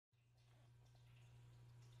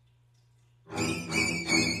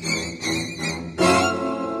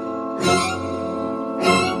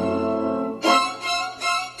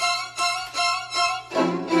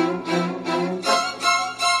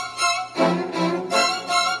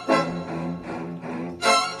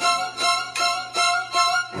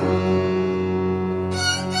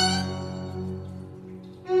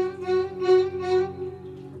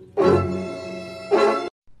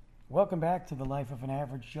back to the Life of an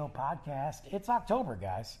Average Joe podcast. It's October,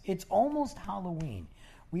 guys. It's almost Halloween.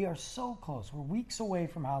 We are so close. We're weeks away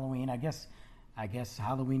from Halloween. I guess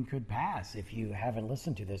Halloween could pass if you haven't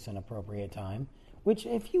listened to this in appropriate time, which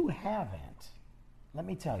if you haven't, let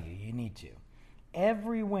me tell you, you need to.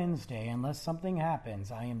 Every Wednesday, unless something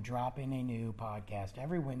happens, I am dropping a new podcast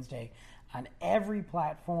every Wednesday on every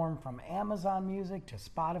platform from Amazon Music to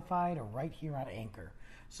Spotify to right here on Anchor.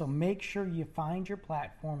 So make sure you find your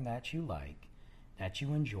platform that you like, that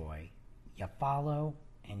you enjoy, you follow,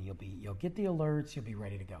 and you'll get the alerts, you'll be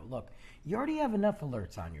ready to go. Look, you already have enough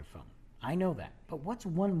alerts on your phone. I know that. But what's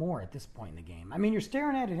one more at this point in the game? I mean, you're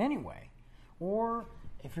staring at it anyway. Or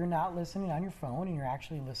if you're not listening on your phone and you're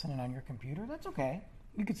actually listening on your computer, that's okay.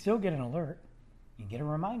 You could still get an alert. You can get a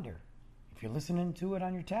reminder. If you're listening to it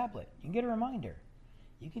on your tablet, you can get a reminder.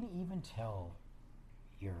 You can even tell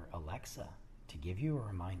your Alexa to give you a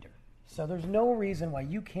reminder. So there's no reason why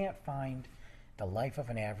you can't find the Life of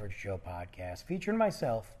an Average Joe podcast featuring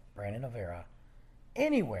myself, Brandon Olvera,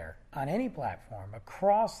 anywhere on any platform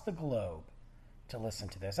across the globe to listen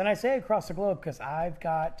to this. And I say across the globe because I've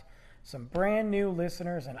got some brand new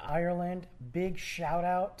listeners in Ireland. Big shout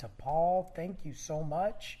out to Paul. Thank you so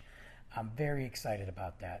much. I'm very excited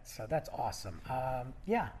about that. So that's awesome.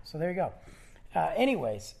 So there you go.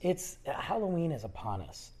 Anyways, it's Halloween is upon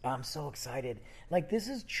us. I'm so excited. Like, this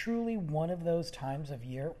is truly one of those times of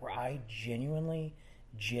year where I genuinely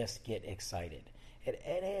just get excited.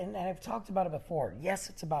 And I've talked about it before. Yes,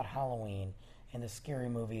 it's about Halloween and the scary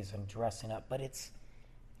movies and dressing up, but it's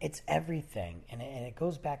everything. And it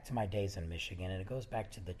goes back to my days in Michigan, and it goes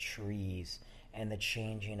back to the trees and the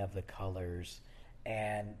changing of the colors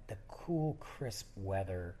and the cool, crisp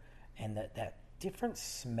weather and that different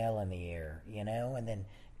smell in the air, you know, and then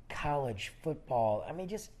college football. I mean,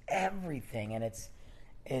 just everything. And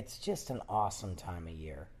it's just an awesome time of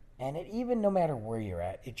year. And even no matter where you're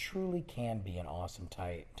at, it truly can be an awesome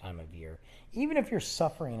time of year. Even if you're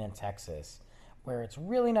suffering in Texas, where it's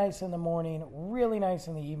really nice in the morning, really nice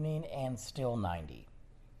in the evening, and still 90.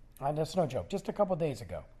 That's no joke. Just a couple days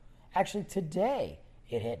ago. Actually, today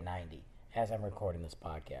it hit 90 as I'm recording this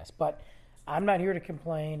podcast. But I'm not here to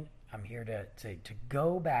complain. I'm here to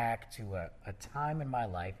go back to a time in my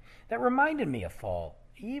life that reminded me of fall,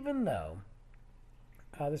 even though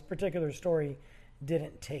this particular story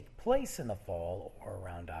didn't take place in the fall or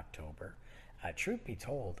around October. Truth be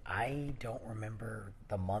told, I don't remember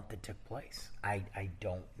the month it took place. I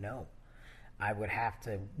don't know. I would have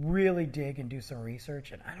to really dig and do some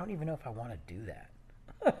research, and I don't even know if I want to do that.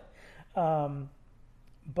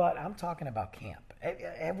 But I'm talking about camp.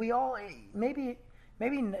 Have we all, maybe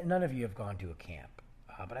none of you have gone to a camp,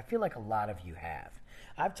 but I feel like a lot of you have.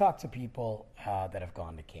 I've talked to people that have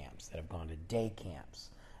gone to camps, that have gone to day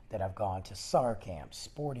camps, that have gone to summer camps,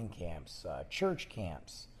 sporting camps, church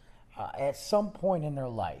camps. At some point in their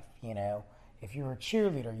life, you know, if you're a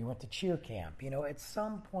cheerleader, you went to cheer camp, you know, at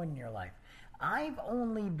some point in your life. I've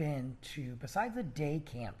only been to, besides a day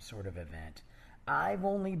camp sort of event, I've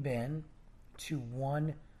only been to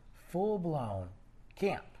one full-blown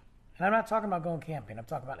camp. And I'm not talking about going camping. I'm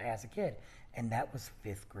talking about as a kid. And that was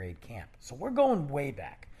 5th grade camp. So we're going way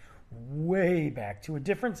back to a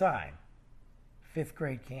different time. 5th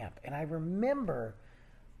grade camp. And I remember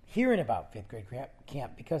hearing about 5th grade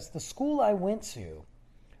camp because the school I went to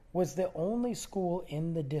was the only school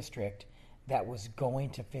in the district that was going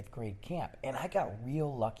to 5th grade camp. And I got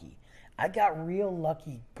real lucky. I got real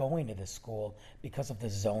lucky going to this school because of the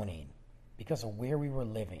zoning, because of where we were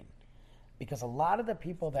living. Because a lot of the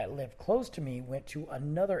people that lived close to me went to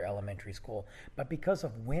another elementary school. But because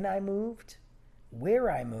of when I moved, where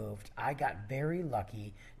I moved, I got very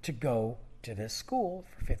lucky to go to this school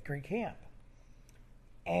for 5th grade camp.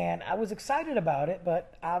 And I was excited about it,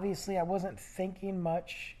 but obviously I wasn't thinking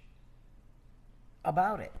much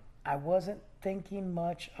about it. I wasn't thinking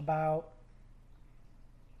much about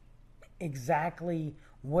exactly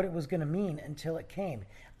what it was going to mean until it came.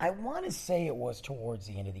 I want to say it was towards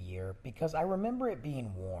the end of the year because I remember it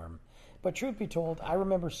being warm. But truth be told, I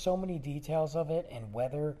remember so many details of it and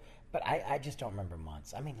weather, but I just don't remember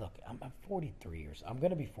months. I mean, look, I'm 43 years. I'm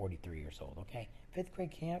going to be 43 years old, okay? 5th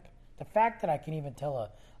grade camp. The fact that I can even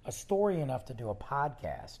tell a story enough to do a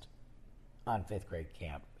podcast on 5th grade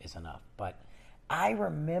camp is enough. But I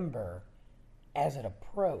remember as it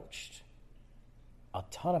approached, a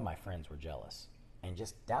ton of my friends were jealous and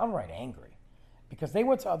just downright angry because they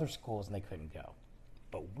went to other schools and they couldn't go.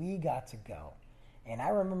 But we got to go. And I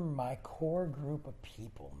remember my core group of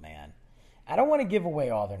people, man. I don't want to give away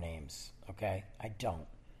all their names, okay? I don't.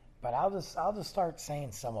 But I'll just start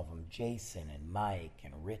saying some of them. Jason and Mike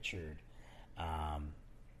and Richard,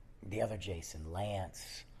 the other Jason,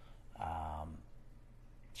 Lance,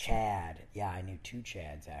 Chad. Yeah, I knew two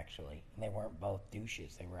Chads actually. And they weren't both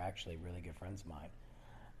douches. They were actually really good friends of mine.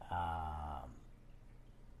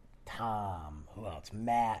 Tom, who else?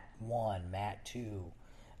 Matt 1, Matt 2.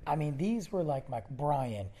 I mean, these were like my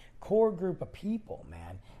Brian, core group of people,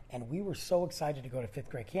 man. And we were so excited to go to fifth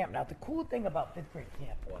grade camp. Now, the cool thing about fifth grade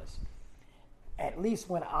camp was, at least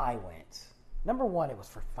when I went, number one, it was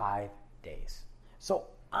for 5 days. So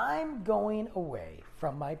I'm going away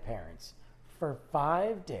from my parents for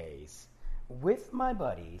 5 days with my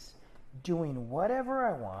buddies, doing whatever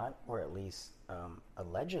I want, or at least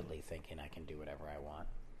allegedly thinking I can do whatever I want,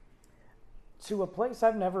 to a place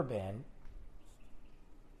I've never been,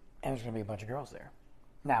 and there's going to be a bunch of girls there.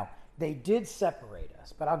 Now, they did separate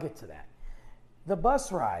us, but I'll get to that. The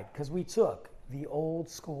bus ride, because we took the old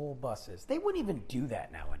school buses. They wouldn't even do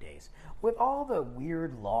that nowadays. With all the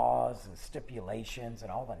weird laws and stipulations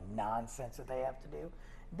and all the nonsense that they have to do,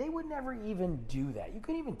 they would never even do that. You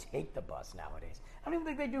couldn't even take the bus nowadays. I don't even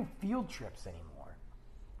think they do field trips anymore.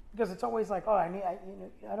 Because it's always like, oh, I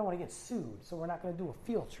don't want to get sued, so we're not going to do a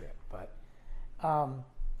field trip. But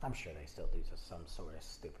I'm sure they still do some sort of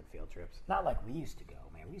stupid field trips. Not like we used to go,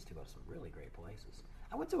 man. We used to go to some really great places.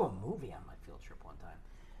 I went to a movie on my field trip one time.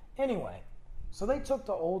 Anyway, so they took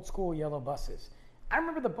the old school yellow buses. I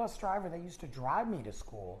remember the bus driver that used to drive me to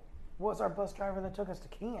school was our bus driver that took us to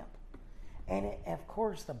camp. And of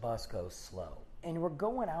course the bus goes slow. And we're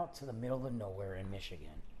going out to the middle of nowhere in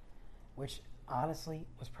Michigan, which honestly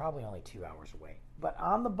was probably only 2 hours away. But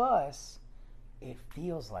on the bus, it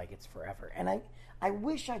feels like it's forever. And I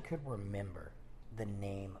wish I could remember the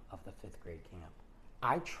name of the fifth grade camp.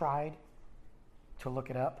 I tried to look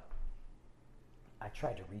it up. I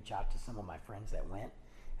tried to reach out to some of my friends that went,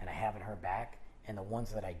 and I haven't heard back. And the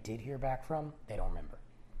ones that I did hear back from, they don't remember.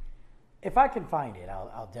 If I can find it,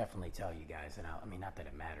 I'll definitely tell you guys. And I mean, not that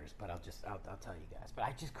it matters, but I'll tell you guys. But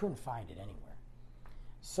I just couldn't find it anywhere.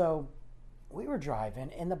 So we were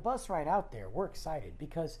driving, and the bus ride out there, we're excited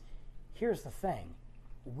because here's the thing.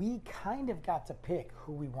 We kind of got to pick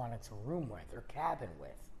who we wanted to room with or cabin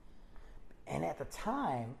with. And at the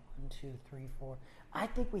time, 1, 2, 3, 4, I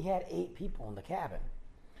think we had 8 people in the cabin.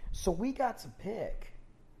 So we got to pick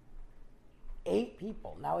 8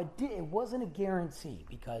 people. Now, it wasn't a guarantee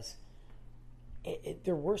because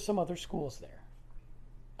there were some other schools there,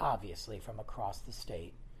 obviously, from across the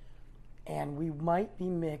state. And we might be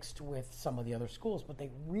mixed with some of the other schools, but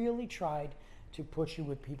they really tried to put you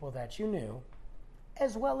with people that you knew,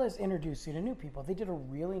 as well as introduce you to new people. They did a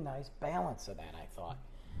really nice balance of that, I thought.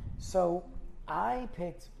 So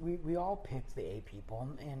we all picked the 8 people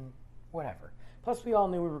and whatever. Plus, we all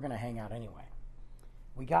knew we were going to hang out anyway.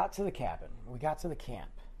 We got to the cabin. We got to the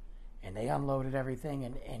camp. And they unloaded everything.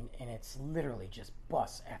 And it's literally just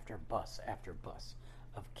bus after bus after bus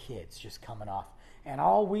of kids just coming off. And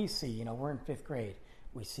all we see, we're in 5th grade.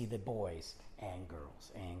 We see the boys and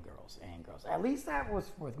girls and girls and girls. At least that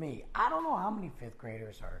was with me. I don't know how many 5th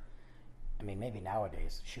graders are. I mean, maybe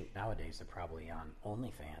nowadays. Shoot, nowadays they're probably on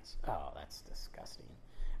OnlyFans. Oh, that's disgusting.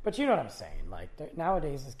 But you know what I'm saying. Like,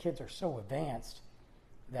 nowadays, these kids are so advanced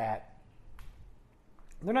that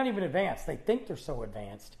they're not even advanced. They think they're so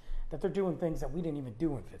advanced that they're doing things that we didn't even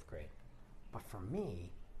do in 5th grade. But for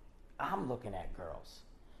me, I'm looking at girls.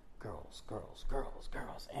 Girls, girls, girls,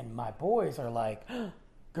 girls. And my boys are like,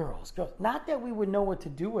 girls, girls. Not that we would know what to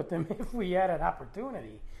do with them if we had an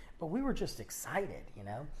opportunity, but we were just excited,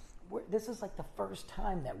 This is like the first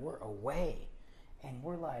time that we're away. And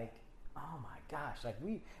we're like, oh my gosh, like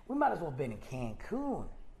we might as well have been in Cancun.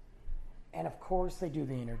 And of course they do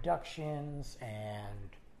the introductions and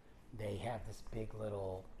they have this big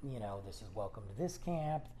little, this is welcome to this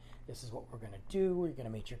camp. This is what we're going to do. We're going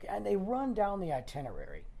to meet your, and they run down the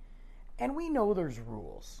itinerary. And we know there's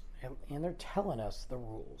rules, and they're telling us the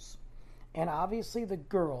rules. And obviously the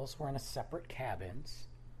girls were in a separate cabins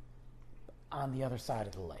on the other side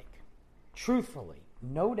of the lake. Truthfully,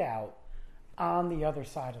 no doubt, on the other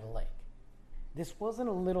side of the lake. This wasn't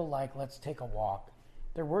a little like, let's take a walk.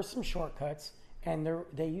 There were some shortcuts, and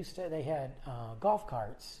they had golf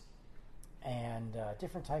carts and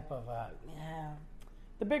different type of,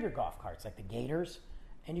 the bigger golf carts, like the Gators,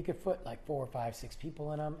 and you could fit like 4, 5, 6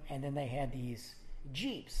 people in them. And then they had these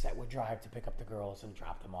Jeeps that would drive to pick up the girls and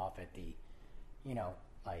drop them off at the,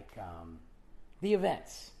 the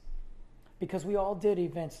events. Because we all did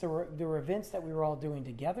events. There were events that we were all doing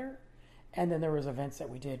together, and then there was events that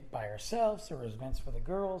we did by ourselves. There was events for the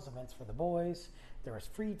girls, events for the boys. There was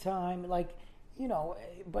free time,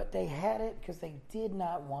 but they had it because they did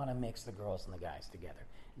not want to mix the girls and the guys together.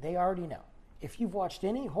 They already know. If you've watched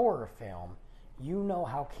any horror film, you know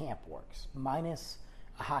how camp works, minus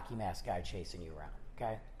a hockey mask guy chasing you around,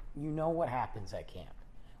 okay? You know what happens at camp.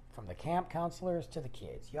 From the camp counselors to the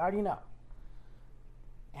kids. You already know.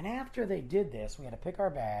 And after they did this, we had to pick our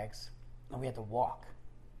bags and we had to walk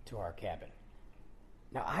to our cabin.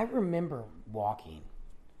 Now, I remember walking,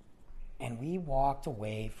 and we walked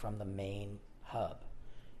away from the main hub.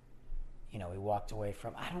 You know, we walked away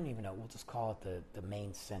from, I don't even know, we'll just call it the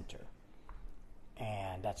main center.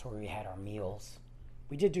 And that's where we had our meals.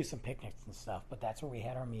 We did do some picnics and stuff, but that's where we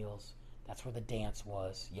had our meals. That's where the dance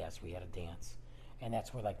was. Yes, we had a dance. And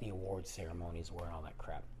that's where, like, the award ceremonies were and all that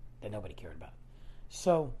crap that nobody cared about.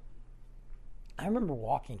 So I remember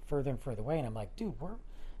walking further and further away, and I'm like, dude,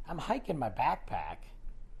 I'm hiking my backpack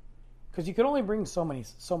because you could only bring so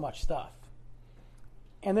much stuff.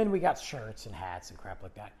 And then we got shirts and hats and crap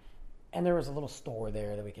like that. And there was a little store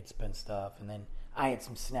there that we could spend stuff. And then I had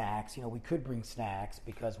some snacks. You know, we could bring snacks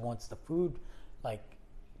because once the food, like,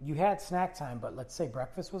 you had snack time, but let's say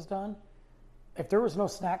breakfast was done. If there was no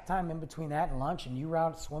snack time in between that and lunch and you were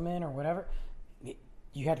out swimming or whatever,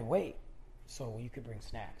 you had to wait so you could bring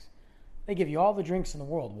snacks. They give you all the drinks in the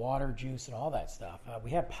world, water, juice, and all that stuff.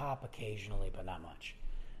 We had pop occasionally, but not much.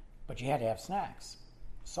 But you had to have snacks.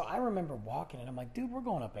 So I remember walking and I'm like, dude, we're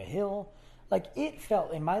going up a hill. Like, it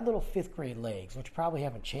felt in my little 5th grade legs, which probably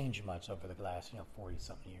haven't changed much over the last,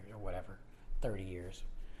 40-something years or whatever, 30 years.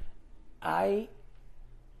 I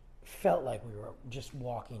felt like we were just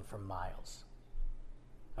walking for miles.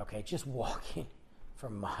 Okay, just walking for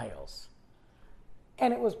miles.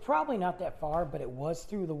 And it was probably not that far, but it was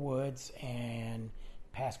through the woods and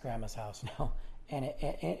past Grandma's house now. And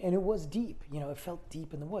it was deep. It felt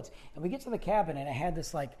deep in the woods. And we get to the cabin, and it had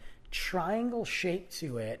this, like, triangle shape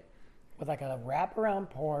to it with, like, a wraparound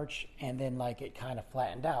porch, and then, like, it kind of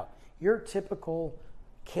flattened out. Your typical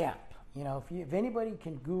camp. If anybody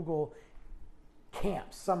can Google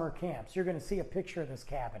camps, summer camps, you're going to see a picture of this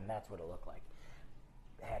cabin, and that's what it looked like.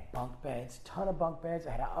 It had bunk beds, ton of bunk beds.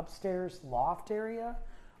 It had an upstairs loft area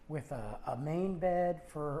with a main bed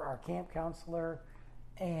for our camp counselor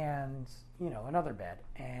and, another bed.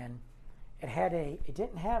 And it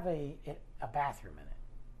didn't have a bathroom in it.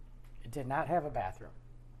 It did not have a bathroom.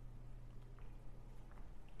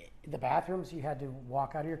 The bathrooms, you had to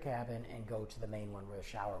walk out of your cabin and go to the main one where the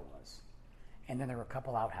shower was. And then there were a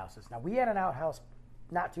couple outhouses. Now, we had an outhouse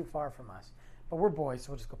not too far from us, but we're boys,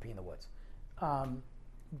 so we'll just go pee in the woods.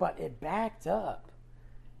 But it backed up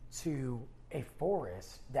to a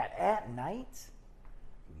forest that at night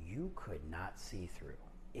you could not see through.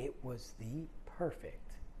 It was the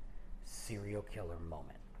perfect serial killer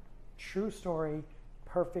moment. True story,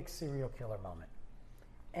 perfect serial killer moment.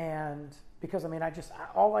 And because,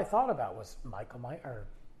 all I thought about was or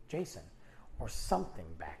Jason or something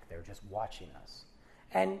back there just watching us.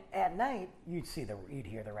 And at night, you'd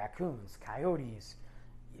hear the raccoons, coyotes,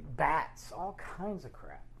 bats, all kinds of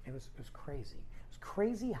crap. It was crazy. It was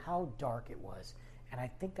crazy how dark it was. And I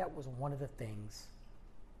think that was one of the things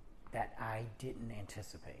that I didn't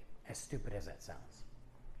anticipate, as stupid as that sounds.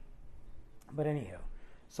 But anywho,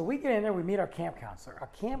 so we get in there, we meet our camp counselor. Our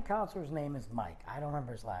camp counselor's name is Mike. I don't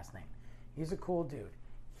remember his last name. He's a cool dude.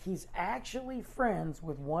 He's actually friends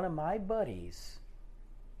with one of my buddies'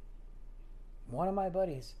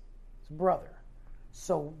 brother.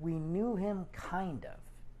 So we knew him kind of.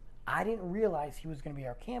 I didn't realize he was going to be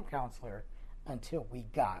our camp counselor until we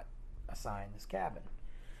got assigned this cabin.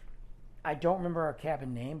 I don't remember our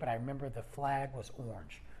cabin name, but I remember the flag was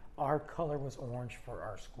orange. Our color was orange for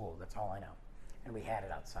our school. That's all I know. And we had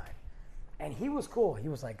it outside. And he was cool. He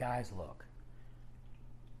was like, guys, look,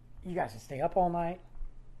 you guys can stay up all night.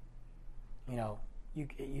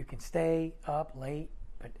 You can stay up late,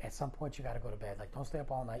 but at some point you got to go to bed. Like, don't stay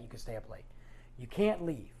up all night. You can stay up late. You can't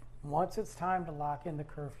leave. Once it's time to lock in the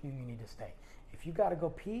curfew, you need to stay. If you got to go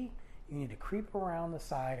pee, you need to creep around the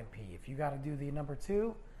side and pee. If you got to do the number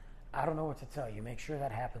 2, I don't know what to tell you. Make sure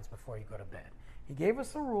that happens before you go to bed. He gave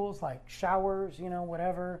us the rules like showers,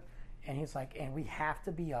 whatever. And he's like, and we have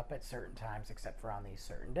to be up at certain times except for on these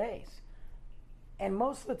certain days. And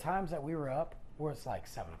most of the times that we were up was like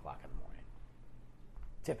 7 o'clock in the morning.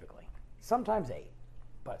 Typically. Sometimes 8,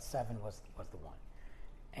 but 7 was the one.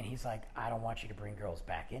 And he's like, I don't want you to bring girls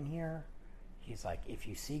back in here. He's like, if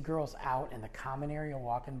you see girls out in the common area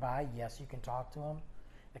walking by, yes, you can talk to them.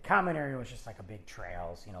 The common area was just like a big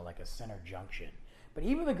trails, like a center junction. But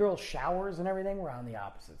even the girls' showers and everything were on the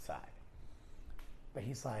opposite side. But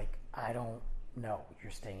he's like, I don't know.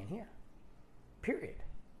 You're staying here. Period.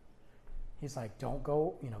 He's like, don't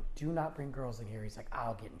go, do not bring girls in here. He's like,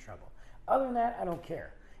 I'll get in trouble. Other than that, I don't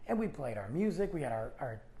care. And we played our music. We had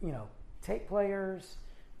our tape players.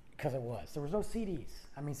 because it was. There was no CDs.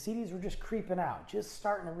 I mean, CDs were just creeping out, just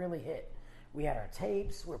starting to really hit. We had our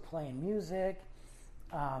tapes. We were playing music,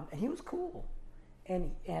 and he was cool,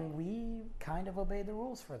 and we kind of obeyed the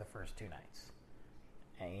rules for the first 2 nights,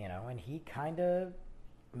 and he kind of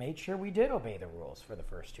made sure we did obey the rules for the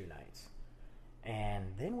first 2 nights, and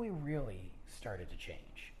then we really started to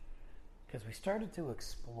change because we started to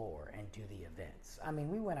explore and do the events. I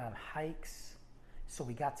mean, we went on hikes, so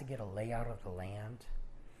we got to get a layout of the land.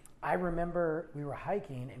 I remember we were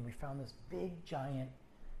hiking and we found this big giant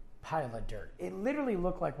pile of dirt. It literally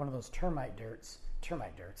looked like one of those termite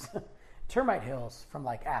hills from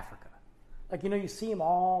like Africa. Like, you see them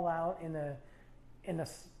all out in the, I don't know,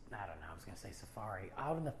 I was going to say safari,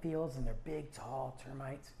 out in the fields, and they're big, tall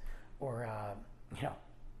termites, or,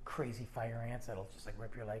 crazy fire ants that'll just like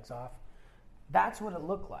rip your legs off. That's what it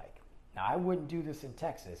looked like. Now, I wouldn't do this in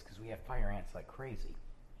Texas because we have fire ants like crazy.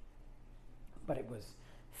 But it was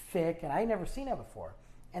thick, and I had never seen it before.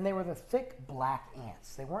 And they were the thick black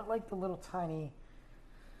ants. They weren't like the little tiny,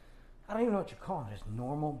 I don't even know what you call them, just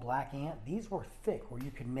normal black ant. These were thick, where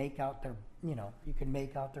you could make out their,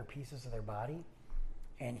 pieces of their body.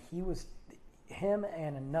 And him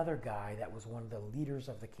and another guy that was one of the leaders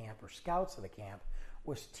of the camp, or scouts of the camp,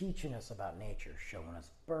 was teaching us about nature, showing us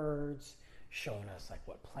birds, showing us like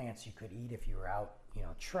what plants you could eat if you were out,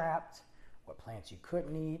 trapped, what plants you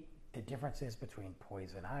couldn't eat, the differences between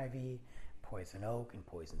poison ivy, poison oak, and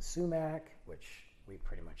poison sumac, which we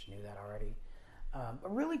pretty much knew that already.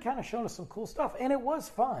 But really kind of showing us some cool stuff. And it was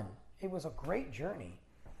fun. It was a great journey.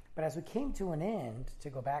 But as we came to an end to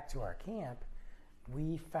go back to our camp,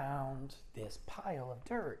 we found this pile of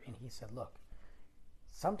dirt. And he said, look,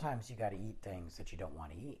 sometimes you got to eat things that you don't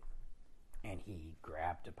want to eat. And he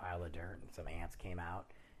grabbed a pile of dirt, and some ants came out.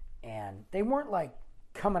 And they weren't like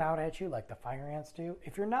coming out at you like the fire ants do.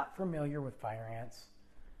 If you're not familiar with fire ants,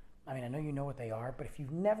 I mean, I know you know what they are, but if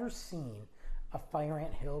you've never seen a fire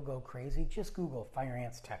ant hill go crazy, just Google fire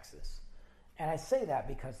ants Texas. And I say that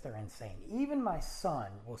because they're insane. Even my son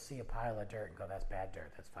will see a pile of dirt and go, that's bad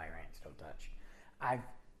dirt, that's fire ants, don't touch.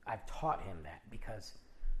 I've taught him that because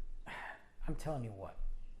I'm telling you what,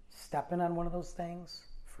 stepping on one of those things,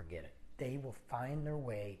 forget it. They will find their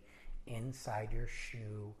way inside your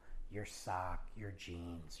shoe, your sock, your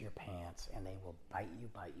jeans, your pants, and they will bite you,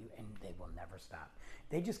 and they will never stop.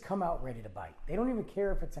 They just come out ready to bite. They don't even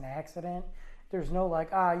care if it's an accident. There's no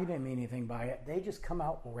like, you didn't mean anything by it. They just come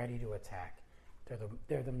out ready to attack.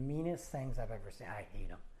 They're the meanest things I've ever seen. I hate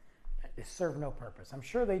them. They serve no purpose. I'm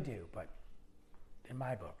sure they do, but in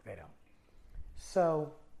my book, they don't.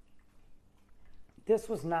 So this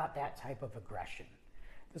was not that type of aggression.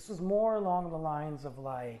 This was more along the lines of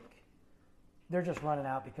like, they're just running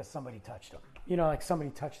out because somebody touched them. Like somebody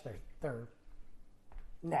touched their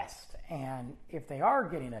nest. And if they are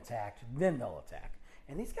getting attacked, then they'll attack.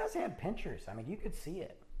 And these guys had pinchers. I mean, you could see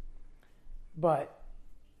it. But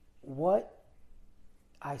what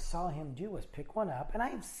I saw him do was pick one up. And I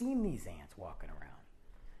have seen these ants walking around.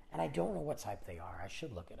 And I don't know what type they are. I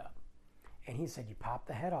should look it up. And he said, you pop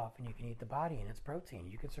the head off and you can eat the body and it's protein.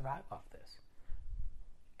 You can survive off this.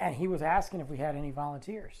 And he was asking if we had any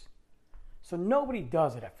volunteers. So nobody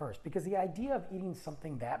does it at first because the idea of eating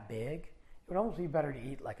something that big, it would almost be better to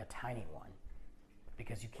eat like a tiny one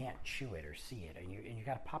because you can't chew it or see it, and you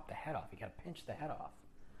got to pop the head off. You got to pinch the head off.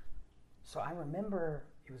 So I remember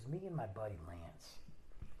it was me and my buddy Lance,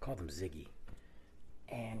 called him Ziggy,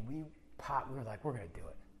 and we were like, we're going to do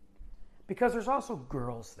it because there's also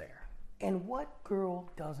girls there, and what girl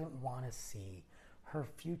doesn't want to see her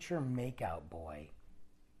future makeout boy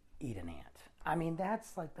eat an ant? I mean,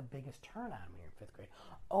 that's like the biggest turn on when you're in 5th grade.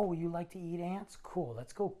 Oh, you like to eat ants? Cool,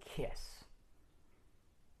 let's go kiss.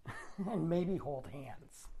 And maybe hold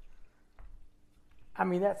hands. I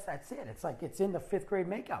mean, that's it. It's like it's in the 5th grade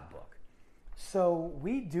makeout book. So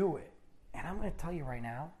we do it. And I'm going to tell you right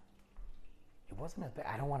now, it wasn't as bad.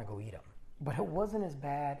 I don't want to go eat them. But it wasn't as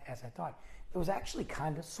bad as I thought. It was actually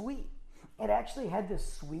kind of sweet. It actually had this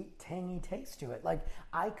sweet, tangy taste to it. Like,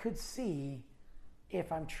 I could see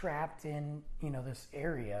if I'm trapped in, this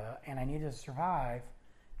area and I need to survive,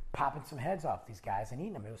 popping some heads off these guys and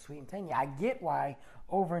eating them. It was sweet and tangy. I get why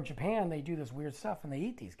over in Japan they do this weird stuff and they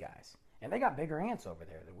eat these guys. And they got bigger ants over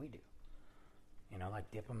there than we do. Like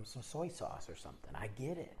dip them in some soy sauce or something. I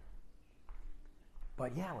get it.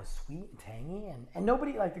 But yeah, it was sweet and tangy. And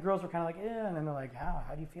nobody, like the girls were kind of like, and then they're like, how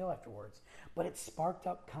do you feel afterwards? But it sparked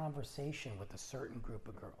up conversation with a certain group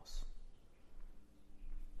of girls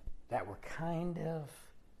that were kind of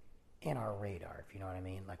in our radar, if you know what I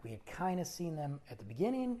mean. Like we had kind of seen them at the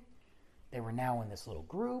beginning. They were now in this little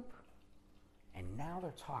group, and now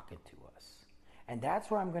they're talking to us. And that's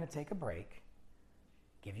where I'm going to take a break,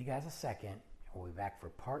 give you guys a second, and we'll be back for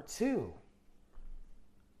part 2.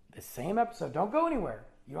 The same episode. Don't go anywhere.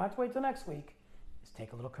 You don't have to wait till next week. Just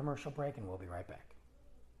take a little commercial break and we'll be right back.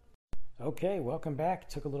 Okay, welcome back.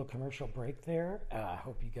 Took a little commercial break there. I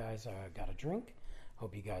hope you guys got a drink.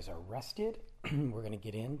 Hope you guys are rested. We're going to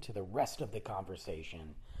get into the rest of the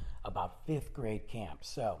conversation about 5th grade camp.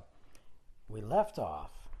 So we left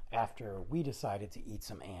off after we decided to eat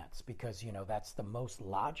some ants because, that's the most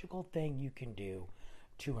logical thing you can do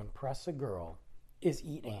to impress a girl is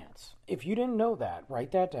eat ants. If you didn't know that,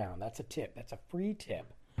 write that down. That's a tip. That's a free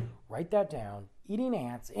tip. Write that down. Eating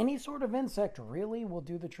ants, any sort of insect really will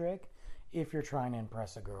do the trick if you're trying to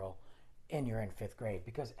impress a girl and you're in 5th grade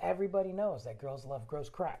because everybody knows that girls love gross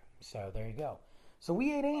crap. So there you go. So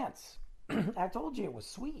we ate ants. I told you it was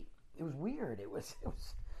sweet. It was weird. It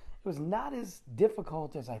was not as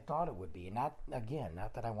difficult as I thought it would be. Not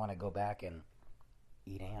that I want to go back and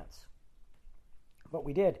eat ants. But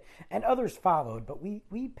we did. And others followed, but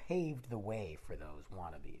we paved the way for those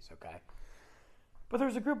wannabes, okay? But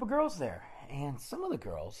there's a group of girls there, and some of the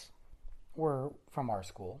girls were from our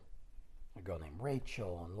school. A girl named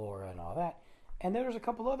Rachel and Laura and all that. And there was a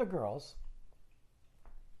couple other girls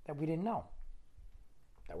that we didn't know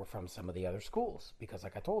that were from some of the other schools. Because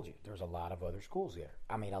like I told you, there's a lot of other schools there.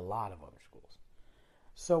 A lot of other schools.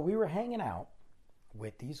 So we were hanging out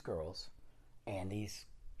with these girls and these,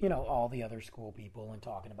 all the other school people and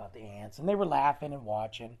talking about the ants. And they were laughing and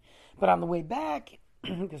watching. But on the way back,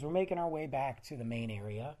 because we're making our way back to the main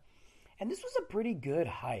area, and this was a pretty good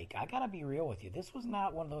hike. I got to be real with you. This was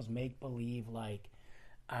not one of those make-believe, like,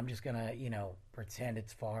 I'm just going to, pretend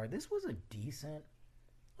it's far. This was a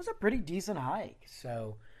pretty decent hike.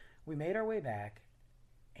 So we made our way back,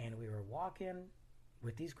 and we were walking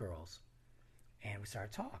with these girls, and we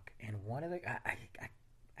started to talk. And one of the, I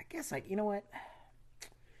guess, you know what?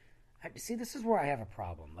 See, this is where I have a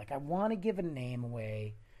problem. Like, I want to give a name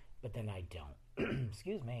away, but then I don't.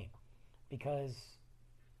 Excuse me. Because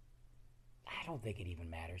I don't think it even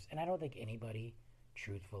matters. And I don't think anybody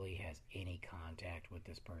truthfully has any contact with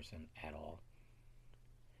this person at all.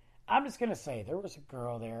 I'm just going to say there was a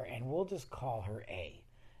girl there, and we'll just call her A.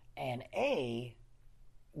 And A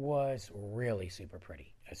was really super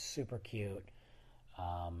pretty. Super cute.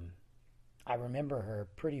 I remember her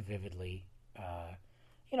pretty vividly.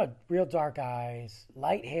 Real dark eyes,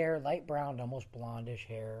 light hair, light brown, almost blondish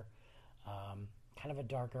hair. Kind of a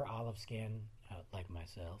darker olive skin, like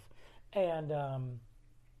myself. And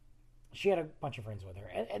she had a bunch of friends with her.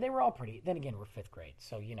 And they were all pretty. Then again, we're 5th grade.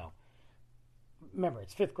 So, remember,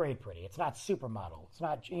 it's 5th grade pretty. It's not supermodel. It's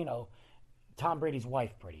not, Tom Brady's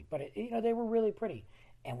wife pretty. But, they were really pretty.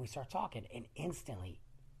 And we start talking. And instantly,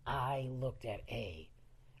 I looked at A.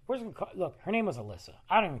 Look, her name was Alyssa.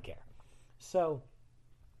 I don't even care. So,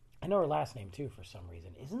 I know her last name, too, for some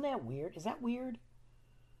reason. Isn't that weird? Is that weird?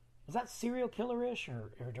 Is that serial killer-ish,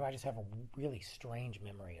 or do I just have a really strange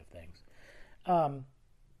memory of things?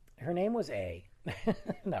 Her name was A.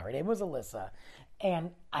 No, her name was Alyssa.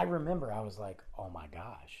 And I remember I was like, oh my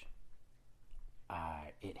gosh.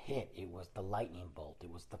 It hit. It was the lightning bolt.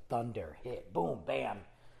 It was the thunder hit. Boom, bam.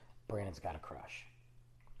 Brandon's got a crush.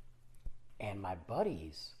 And my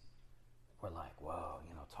buddies were like, whoa,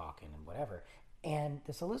 talking and whatever. And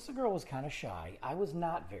this Alyssa girl was kind of shy. I was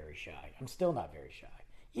not very shy. I'm still not very shy.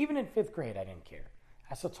 Even in 5th grade, I didn't care.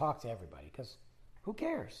 I still talked to everybody because who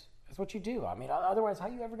cares? That's what you do. Otherwise, how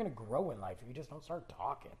are you ever going to grow in life if you just don't start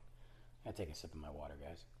talking? I gotta take a sip of my water,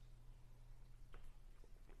 guys.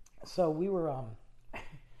 So we were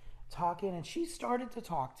talking, and she started to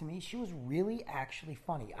talk to me. She was really actually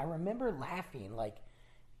funny. I remember laughing,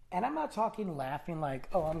 and I'm not talking laughing like,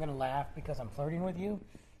 oh, I'm going to laugh because I'm flirting with you.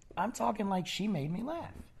 I'm talking like she made me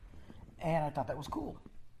laugh. And I thought that was cool.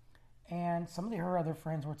 And some of her other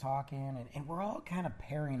friends were talking, and we're all kind of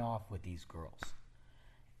pairing off with these girls.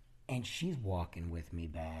 And she's walking with me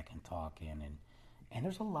back and talking, and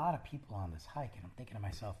there's a lot of people on this hike, and I'm thinking to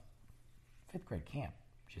myself, 5th grade camp,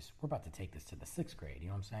 we're about to take this to the 6th grade, you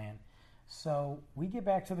know what I'm saying? So we get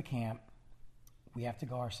back to the camp. We have to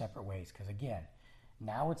go our separate ways, because again,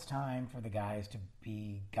 now it's time for the guys to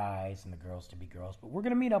be guys and the girls to be girls, but we're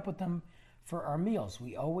going to meet up with them for our meals.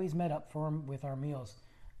 We always met up for them with our meals.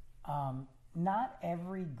 Not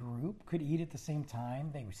every group could eat at the same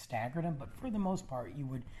time. They staggered them, but for the most part,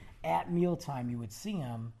 at mealtime, you would see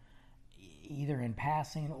them either in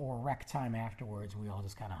passing or rec time afterwards. We all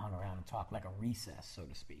just kind of hung around and talked like a recess, so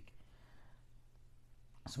to speak.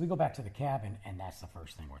 So we go back to the cabin, and that's the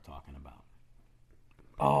first thing we're talking about.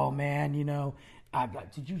 Oh, man,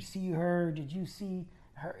 did you see her? Did you see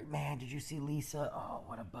man, did you see Lisa? Oh,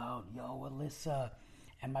 what about, yo, Alyssa?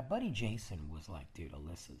 And my buddy Jason was like, dude,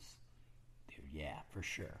 dude, yeah, for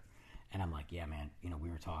sure. And I'm like, yeah, man, we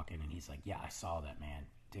were talking, and he's like, yeah, I saw that, man,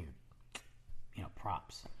 dude,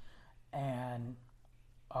 props. And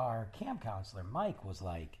our camp counselor, Mike, was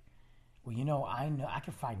like, well, I know I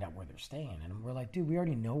can find out where they're staying. And we're like, dude, we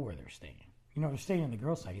already know where they're staying. They're staying on the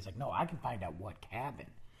girls' side. He's like, no, I can find out what cabin.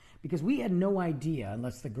 Because we had no idea,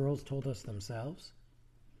 unless the girls told us themselves,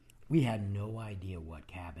 we had no idea what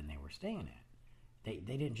cabin they were staying at. They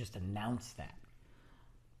didn't just announce that.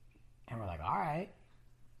 And we're like, all right.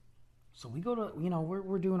 So we go to,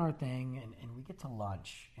 we're doing our thing, and we get to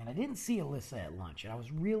lunch. And I didn't see Alyssa at lunch, and I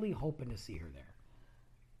was really hoping to see her there.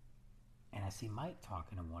 And I see Mike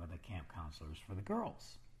talking to one of the camp counselors for the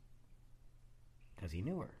girls, because he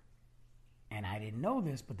knew her. And I didn't know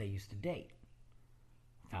this, but they used to date.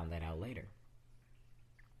 Found that out later.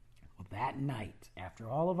 Well, that night, after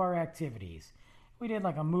all of our activities, we did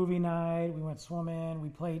like a movie night. We went swimming. We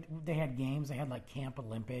played. They had games. They had like Camp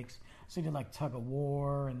Olympics. So you did like tug of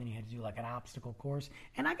war, and then you had to do like an obstacle course.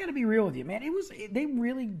 And I got to be real with you, man. They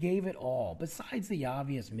really gave it all. Besides the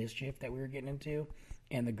obvious mischief that we were getting into,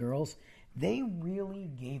 and the girls, they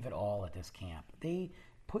really gave it all at this camp. They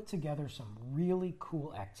put together some really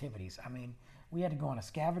cool activities. I mean, we had to go on a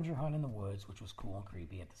scavenger hunt in the woods, which was cool and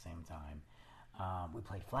creepy at the same time. We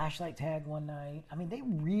played flashlight tag one night. I mean, they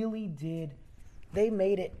really did. They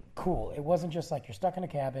made it cool. It wasn't just like you're stuck in a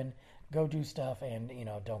cabin, go do stuff, and,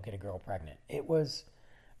 don't get a girl pregnant.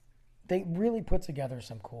 They really put together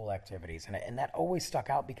some cool activities. And that always stuck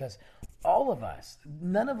out because all of us,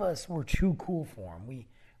 none of us were too cool for them.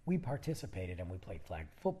 We participated, and we played flag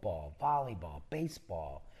football, volleyball,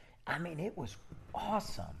 baseball. I mean, it was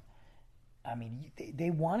awesome. I mean, they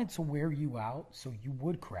wanted to wear you out so you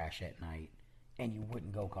would crash at night and you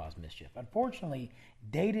wouldn't go cause mischief. Unfortunately,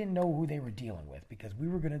 they didn't know who they were dealing with because we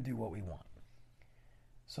were going to do what we want.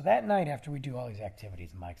 So that night, after we do all these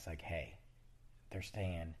activities, Mike's like, hey, they're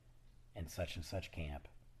staying in such and such camp.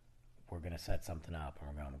 We're going to set something up, and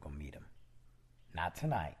we're going to go meet them. Not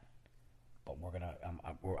tonight, but I'm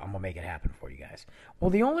going to make it happen for you guys. Well,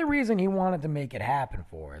 the only reason he wanted to make it happen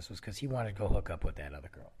for us was because he wanted to go hook up with that other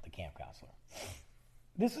girl, the camp counselor.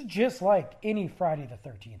 This is just like any Friday the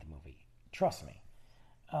 13th movie. Trust me.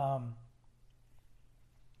 So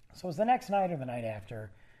it was the next night or the night after.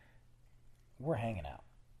 We're hanging out.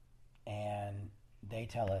 And they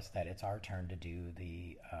tell us that it's our turn to do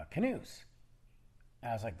the canoes. And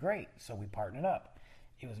I was like, great. So we partnered up.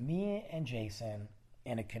 It was me and Jason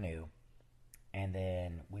in a canoe. And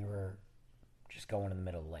then we were just going in the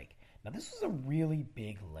middle of the lake. Now, this was a really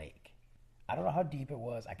big lake. I don't know how deep it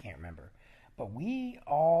was. I can't remember. But we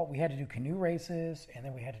had to do canoe races, and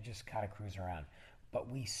then we had to just kind of cruise around. But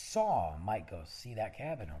we saw Mike go, see that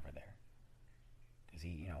cabin over there? Because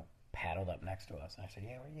he, paddled up next to us. And I said,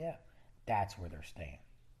 yeah, that's where they're staying.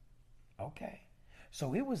 Okay.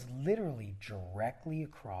 So it was literally directly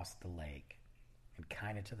across the lake and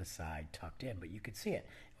kind of to the side, tucked in. But you could see it.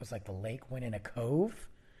 It was like the lake went in a cove.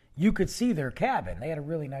 You could see their cabin. They had a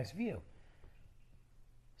really nice view.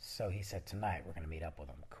 So he said, tonight we're going to meet up with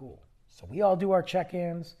them. Cool. So we all do our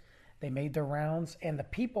check-ins. They made their rounds. And the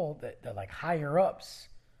people, the like higher-ups,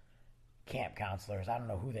 camp counselors, I don't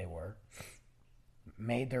know who they were,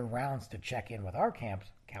 made their rounds to check in with our camp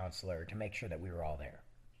counselor to make sure that we were all there.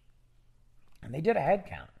 And they did a head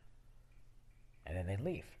count. And then they'd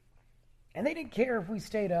leave. And they didn't care if we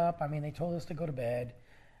stayed up. I mean, they told us to go to bed.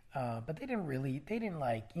 But they didn't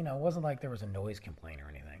it wasn't like there was a noise complaint or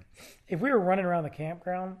anything. If we were running around the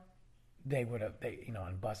campground, they would have,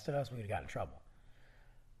 and busted us, we would have got in trouble.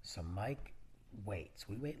 So Mike waits.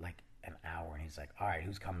 We wait like an hour, and he's like, all right,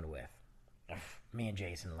 who's coming with? Me and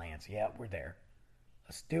Jason, Lance. Yeah, we're there.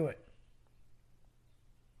 Let's do it.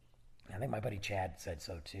 I think my buddy Chad said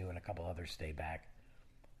so too, and a couple others stayed back.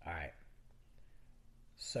 All right.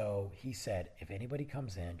 So he said, if anybody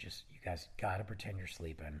comes in, just, you guys got to pretend you're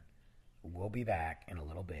sleeping. We'll be back in a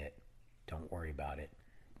little bit. Don't worry about it.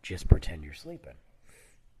 Just pretend you're sleeping.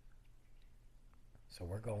 So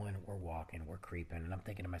we're going, we're walking, we're creeping, and I'm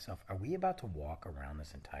thinking to myself, are we about to walk around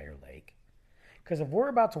this entire lake? Because if we're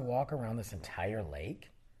about to walk around this entire lake,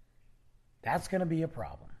 that's going to be a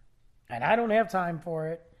problem. And I don't have time for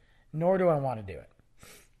it, nor do I want to do it.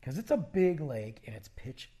 Because it's a big lake, and it's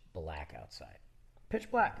pitch black outside. Pitch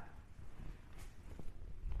black.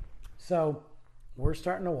 So we're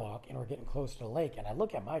starting to walk, and we're getting close to the lake, and I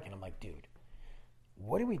look at Mike, and I'm like, dude,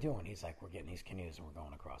 what are we doing? He's like, we're getting these canoes, and we're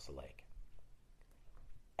going across the lake.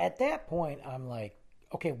 At that point, I'm like,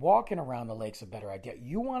 okay, walking around the lake's a better idea.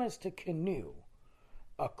 You want us to canoe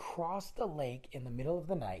across the lake in the middle of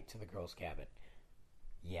the night to the girls' cabin.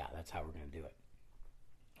 Yeah, that's how we're going to do it.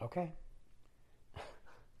 Okay.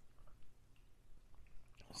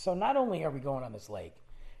 So not only are we going on this lake,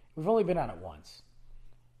 we've only been on it once.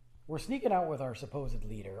 We're sneaking out with our supposed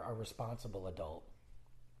leader, our responsible adult,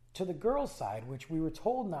 to the girls' side, which we were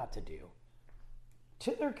told not to do,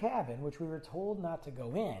 to their cabin, which we were told not to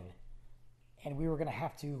go in, and we were going to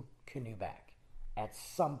have to canoe back at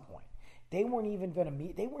some point. They weren't even going to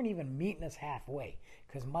meet. They weren't even meeting us halfway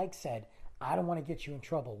because Mike said, "I don't want to get you in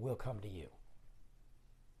trouble. We'll come to you."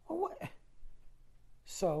 Well, what?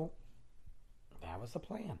 So that was the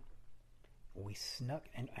plan. We snuck,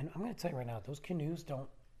 and I'm going to tell you right now, those canoes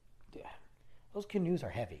are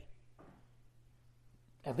heavy.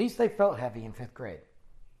 At least they felt heavy in 5th grade.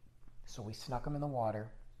 So we snuck them in the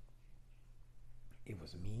water. It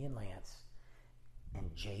was me and Lance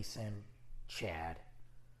and Jason, Chad,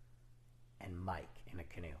 and Mike in a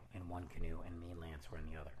canoe, in one canoe, and me and Lance were in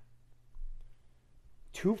the other.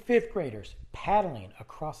 2 5th graders paddling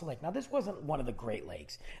across the lake. Now, this wasn't one of the Great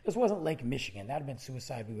Lakes. This wasn't Lake Michigan. That would have been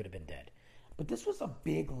suicide. We would have been dead. But this was a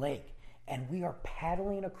big lake, and we are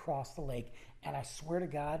paddling across the lake, and I swear to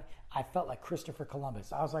God, I felt like Christopher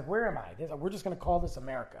Columbus. I was like, where am I? We're just going to call this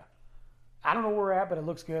America. I don't know where we're at, but it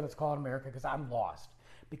looks good. Let's call it America because I'm lost.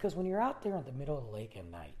 Because when you're out there in the middle of the lake at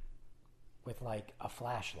night with like a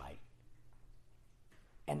flashlight,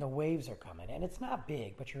 and the waves are coming, and it's not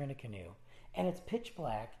big, but you're in a canoe, and it's pitch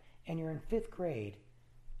black, and you're in 5th grade,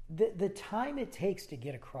 the time it takes to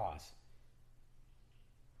get across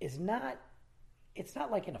is not, it's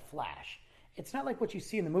not like in a flash. It's not like what you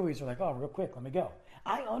see in the movies. They're like, oh, real quick, let me go.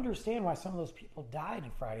 I understand why some of those people died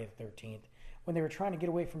in Friday the 13th when they were trying to get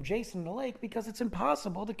away from Jason in the lake because it's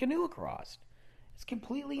impossible to canoe across. It's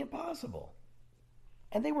completely impossible.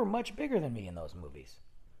 And they were much bigger than me in those movies.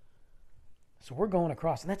 So we're going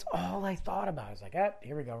across, and that's all I thought about. I was like,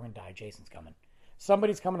 here we go, we're going to die. Jason's coming.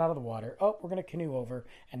 Somebody's coming out of the water. Oh, we're going to canoe over,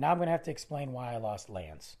 and now I'm going to have to explain why I lost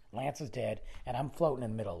Lance. Lance is dead, and I'm floating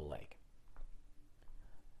in the middle of the lake.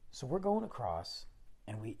 So we're going across,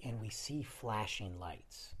 and we see flashing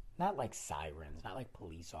lights. Not like sirens, not like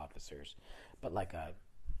police officers, but like a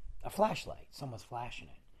flashlight. Someone's flashing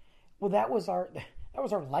it. Well, that was our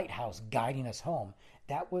lighthouse guiding us home.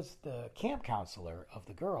 That was the camp counselor of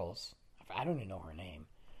the girls. I don't even know her name.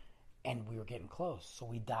 And we were getting close. So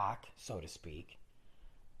we dock, so to speak,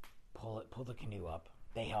 pull the canoe up.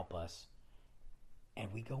 They help us.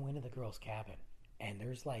 And we go into the girls' cabin. And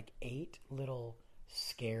there's like 8 little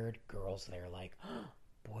scared girls there like, oh,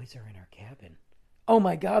 boys are in our cabin. Oh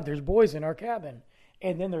my God, there's boys in our cabin.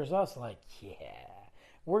 And then there's us like, yeah.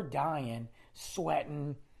 We're dying,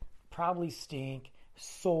 sweating, probably stink,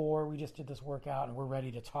 sore. We just did this workout and we're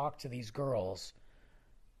ready to talk to these girls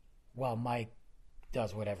while Mike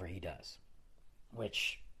does whatever he does,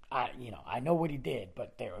 which I know what he did,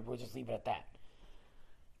 but we'll just leave it at that.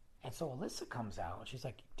 And so Alyssa comes out and she's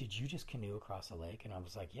like, did you just canoe across the lake? And I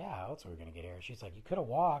was like, yeah, how else are we going to get here? She's like, you could have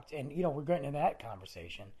walked. And, we're getting into that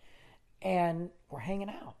conversation and we're hanging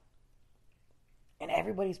out and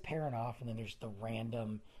everybody's pairing off. And then there's the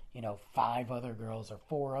random, 5 other girls or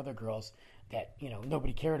 4 other girls that,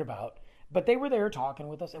 nobody cared about, but they were there talking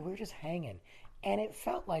with us and we were just hanging. And it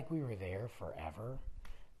felt like we were there forever.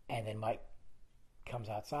 And then Mike comes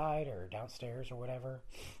outside or downstairs or whatever.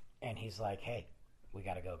 And he's like, hey, we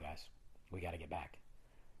got to go, guys. We got to get back.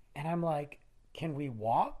 And I'm like, can we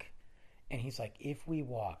walk? And he's like, if we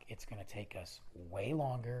walk, it's going to take us way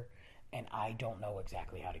longer. And I don't know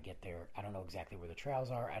exactly how to get there. I don't know exactly where the trails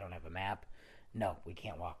are. I don't have a map. No, we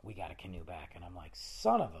can't walk. We got to canoe back. And I'm like,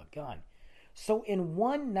 son of a gun. So in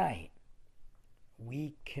one night,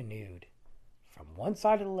 we canoed from one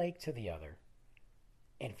side of the lake to the other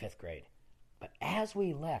in 5th grade. But as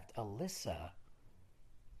we left, Alyssa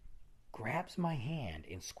grabs my hand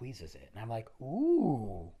and squeezes it. And I'm like,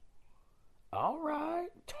 ooh, all right,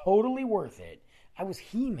 totally worth it. I was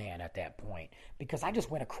He-Man at that point because I just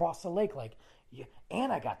went across the lake like, yeah,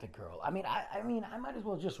 and I got the girl. I mean, I might as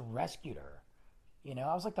well just rescued her.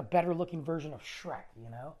 I was like the better looking version of Shrek,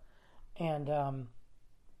 And, of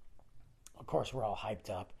course, we're all hyped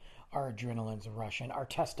up. Our adrenaline's rushing. Our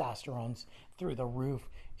testosterone's through the roof.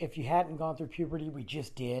 If you hadn't gone through puberty, we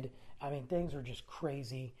just did. I mean, things are just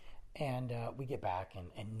crazy. And we get back,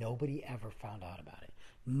 and nobody ever found out about it.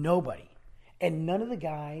 Nobody. And none of the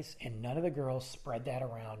guys and none of the girls spread that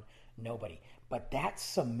around. Nobody. But that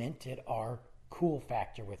cemented our cool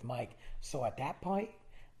factor with Mike. So at that point,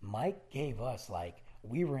 Mike gave us like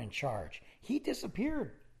we were in charge. He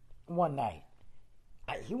disappeared one night.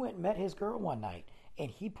 He went and met his girl one night. And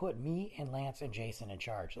he put me and Lance and Jason in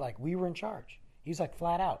charge. Like we were in charge. He's like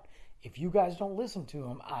flat out, if you guys don't listen to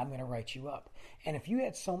him, I'm going to write you up. And if you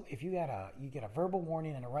had you get a verbal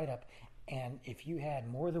warning and a write up, and if you had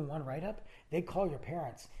more than one write up, they'd call your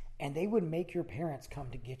parents and they would make your parents come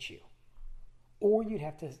to get you, or you'd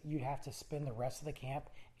have to spend the rest of the camp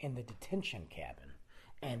in the detention cabin,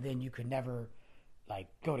 and then you could never like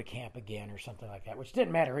go to camp again or something like that, which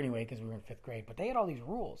didn't matter anyway because we were in 5th grade. But they had all these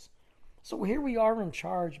rules. So here we are in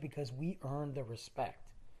charge because we earned the respect,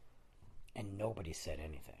 and nobody said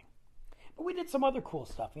anything. But we did some other cool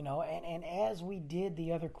stuff, and as we did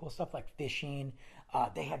the other cool stuff like fishing,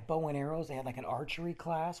 they had bow and arrows. They had like an archery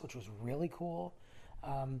class, which was really cool.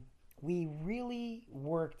 We really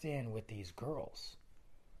worked in with these girls,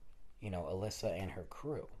 Alyssa and her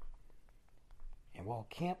crew. And while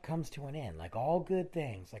camp comes to an end, like all good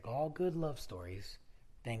things, like all good love stories,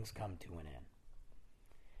 things come to an end.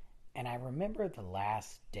 And I remember the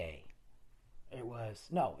last day. It was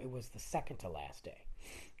the second to last day.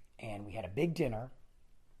 And we had a big dinner.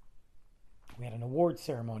 We had an award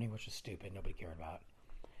ceremony, which was stupid. Nobody cared about.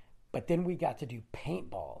 But then we got to do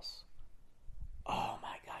paintballs. Oh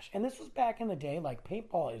my gosh. And this was back in the day. Like,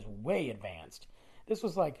 paintball is way advanced. This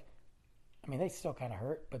was like, they still kind of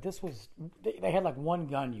hurt. But this was, they had like one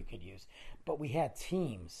gun you could use. But we had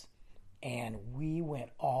teams. And we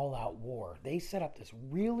went all out war. They set up this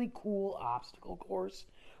really cool obstacle course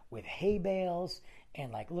with hay bales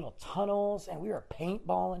and like little tunnels, and we were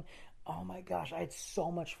paintballing. Oh my gosh, I had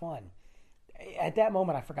so much fun. At that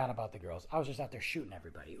moment, I forgot about the girls. I was just out there shooting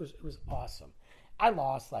everybody. It was awesome. I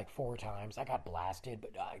lost like 4 times. I got blasted,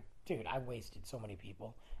 but I wasted so many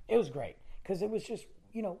people. It was great because it was just,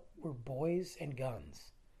 we're boys and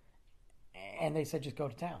guns. And they said just go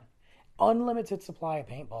to town. Unlimited supply of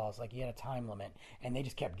paintballs, like you had a time limit, and they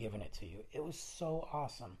just kept giving it to you. It was so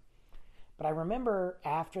awesome. But I remember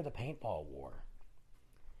after the paintball war,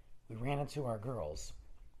 we ran into our girls,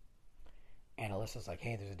 and Alyssa's like,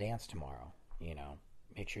 hey, there's a dance tomorrow,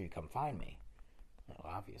 make sure you come find me. Well,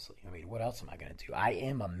 obviously, what else am I going to do? I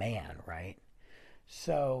am a man, right?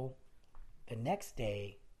 So the next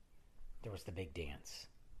day, there was the big dance.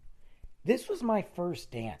 This was my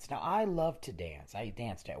first dance. Now, I love to dance. I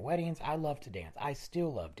danced at weddings. I love to dance. I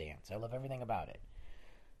still love dance. I love everything about it.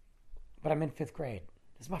 But I'm in 5th grade.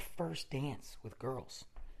 This is my first dance with girls.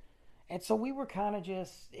 And so we were kind of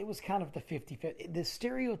it was kind of the 50-50. The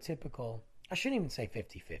stereotypical, I shouldn't even say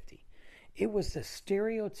 50-50. It was the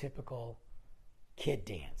stereotypical kid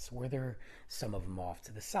dance where some of them off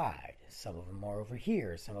to the side, some of them are over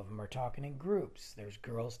here, some of them are talking in groups, there's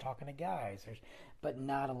girls talking to guys, but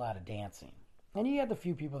not a lot of dancing. And you had the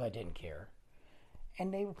few people that didn't care,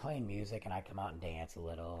 and they were playing music, and I'd come out and dance a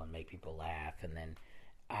little and make people laugh. And then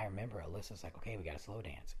I remember Alyssa's like, okay, we got a slow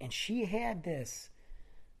dance, and she had this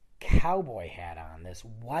cowboy hat on, this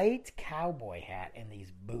white cowboy hat and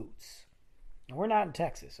these boots. And we're not in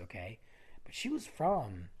Texas, okay, but she was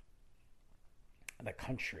from the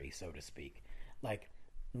country, so to speak. Like,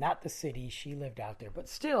 not the city. She lived out there. But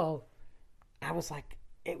still, I was like,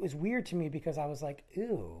 it was weird to me because I was like,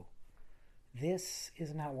 ew, this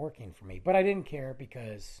is not working for me. But I didn't care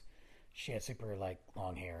because she had super, like,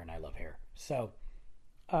 long hair, and I love hair. So,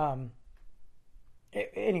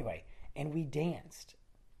 anyway, and we danced.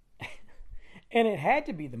 And it had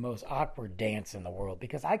to be the most awkward dance in the world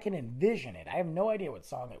because I can envision it. I have no idea what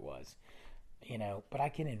song it was, but I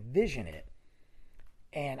can envision it.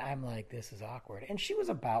 And I'm like, this is awkward. And she was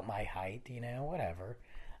about my height, whatever.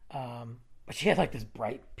 But she had like this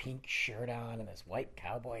bright pink shirt on and this white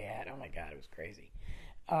cowboy hat. Oh my God, it was crazy.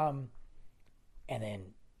 And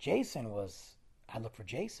then I looked for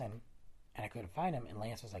Jason and I couldn't find him. And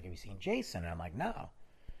Lance was like, have you seen Jason? And I'm like, no.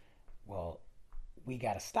 Well, we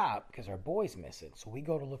got to stop because our boy's missing. So we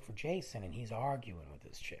go to look for Jason, and he's arguing with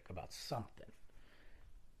this chick about something.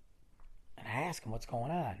 And I ask him, what's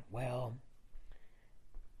going on? Well,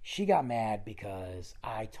 she got mad because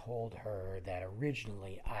I told her that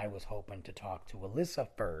originally I was hoping to talk to Alyssa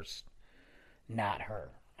first, not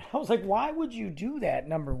her. I was like, why would you do that,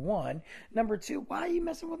 number one? Number two, why are you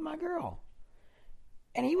messing with my girl?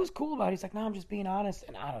 And he was cool about it. He's like, no, I'm just being honest.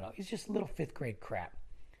 And I don't know. It's just little 5th grade crap.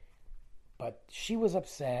 But she was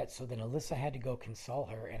upset, so then Alyssa had to go console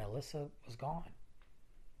her, and Alyssa was gone.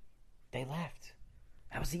 They left.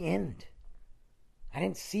 That was the end. I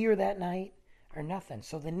didn't see her that night or nothing.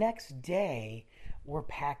 So the next day, we're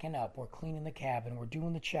packing up. We're cleaning the cabin. We're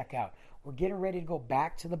doing the checkout. We're getting ready to go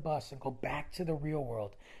back to the bus and go back to the real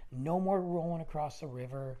world. No more rolling across the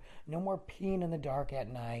river. No more peeing in the dark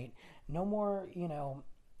at night. No more,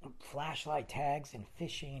 flashlight tags and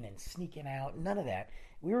fishing and sneaking out. None of that.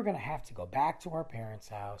 We were going to have to go back to our parents'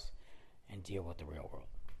 house and deal with the real world.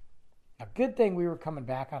 A good thing we were coming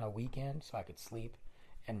back on a weekend so I could sleep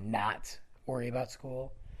and not worry about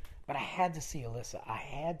school. But I had to see Alyssa. I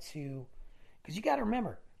had to, because you got to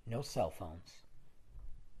remember, no cell phones.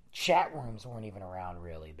 Chat rooms weren't even around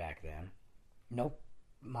really back then. No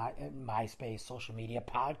MySpace, social media,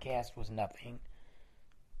 podcast was nothing.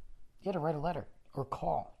 You had to write a letter or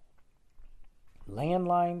call.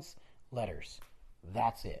 Landlines, letters.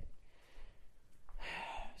 That's it.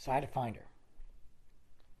 So I had to find her.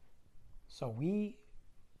 So we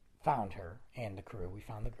found her and the crew. We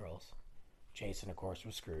found the girls. Jason, of course,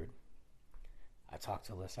 was screwed. I talked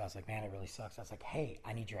to Alyssa. I was like, man, it really sucks. I was like, hey,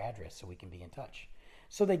 I need your address so we can be in touch.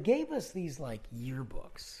 So they gave us these like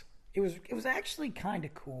yearbooks. It was actually kind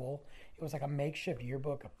of cool. It was like a makeshift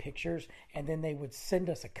yearbook of pictures, and then they would send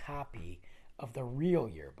us a copy of the real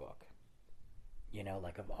yearbook. You know,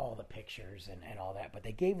 like of all the pictures and all that. But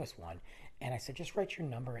they gave us one, and I said, just write your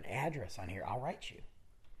number and address on here. I'll write you.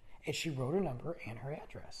 And she wrote her number and her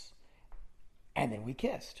address. And then we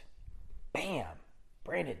kissed. Bam!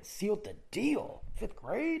 Brandon sealed the deal. 5th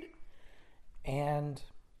grade. And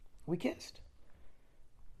we kissed.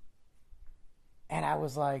 And I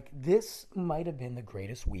was like, this might have been the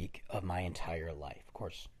greatest week of my entire life. Of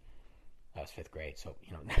course, that was 5th grade. So,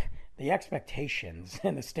 you know, the expectations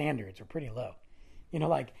and the standards were pretty low. You know,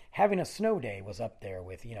 like having a snow day was up there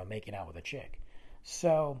with, you know, making out with a chick.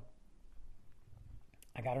 So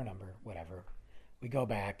I got her number, whatever. We go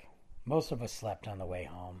back. Most of us slept on the way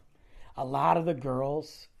home. A lot of the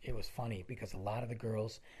girls, it was funny because a lot of the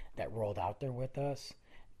girls that rolled out there with us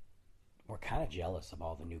were kind of jealous of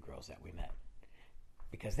all the new girls that we met.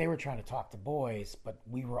 Because they were trying to talk to boys, but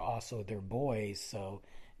we were also their boys, so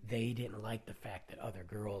they didn't like the fact that other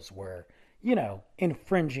girls were, you know,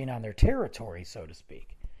 infringing on their territory, so to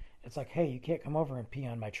speak. It's like, hey, you can't come over and pee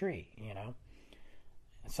on my tree, you know?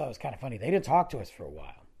 So it was kind of funny. They didn't talk to us for a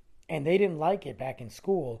while. And they didn't like it back in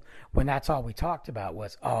school when that's all we talked about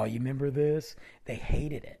was, oh, you remember this? They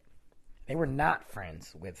hated it. They were not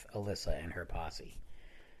friends with Alyssa and her posse.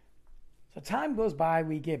 So time goes by,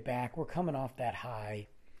 we get back, we're coming off that high,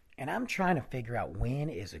 and I'm trying to figure out when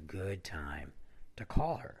is a good time to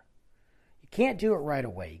call her. You can't do it right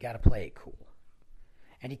away. You got to play it cool.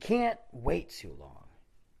 And you can't wait too long.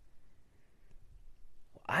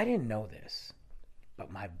 Well, I didn't know this, but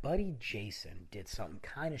my buddy Jason did something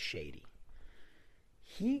kind of shady.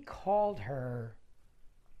 He called her...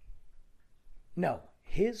 No,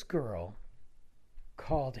 his girl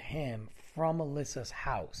called him from Alyssa's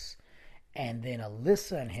house. And then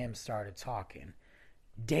Alyssa and him started talking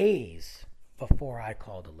days before I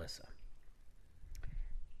called Alyssa.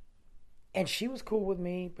 And she was cool with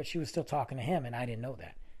me, but she was still talking to him, and I didn't know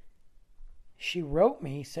that. She wrote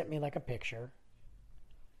me, sent me like a picture,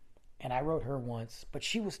 and I wrote her once, but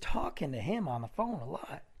she was talking to him on the phone a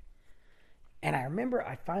lot. And I remember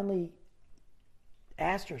I finally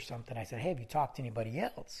asked her something. I said, hey, have you talked to anybody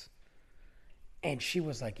else? And she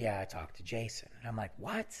was like, yeah, I talked to Jason. And I'm like,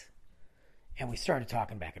 what? And we started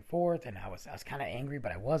talking back and forth, and I was kind of angry,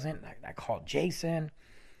 but I wasn't. I called Jason.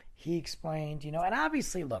 He explained, you know, and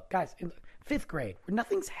obviously, look, guys, 5th grade, where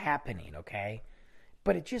nothing's happening, okay?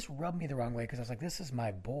 But it just rubbed me the wrong way because I was like, this is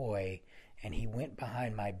my boy, and he went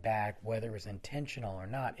behind my back, whether it was intentional or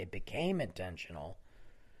not. It became intentional.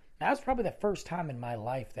 That was probably the first time in my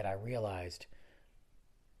life that I realized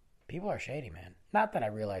people are shady, man. Not that I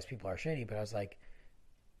realized people are shady, but I was like,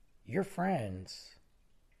 your friends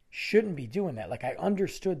shouldn't be doing that. Like, I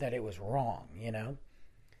understood that it was wrong, you know?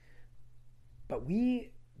 But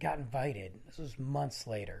we got invited. This was months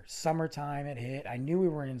later. Summertime had hit. I knew we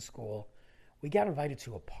were in school. We got invited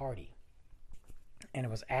to a party. And it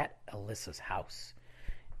was at Alyssa's house.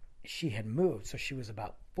 She had moved, so she was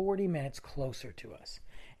about 40 minutes closer to us.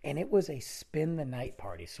 And it was a spend the night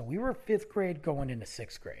party. So we were 5th grade going into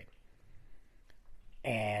 6th grade.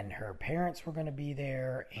 And her parents were going to be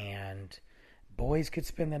there, and boys could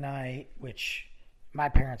spend the night, which my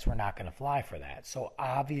parents were not going to fly for that. So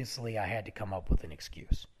obviously I had to come up with an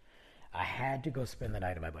excuse. I had to go spend the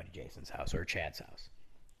night at my buddy Jason's house, or Chad's house.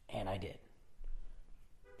 And I did.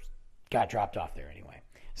 Got dropped off there anyway.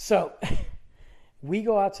 So we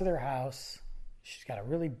go out to their house. She's got a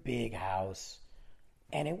really big house.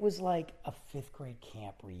 And it was like a 5th grade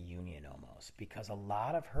camp reunion almost, because a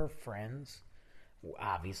lot of her friends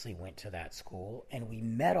obviously went to that school, and we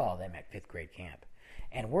met all them at 5th grade camp.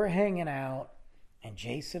 And we're hanging out, and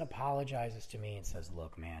Jason apologizes to me and says,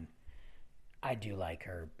 look, man, I do like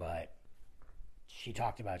her, but she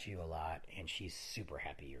talked about you a lot, and she's super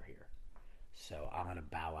happy you're here. So I'm going to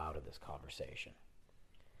bow out of this conversation.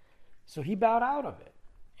 So he bowed out of it,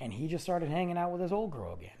 and he just started hanging out with his old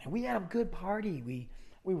girl again. And we had a good party. We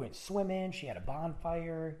We went swimming. She had a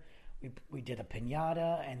bonfire. We did a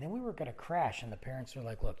piñata, and then we were going to crash. And the parents were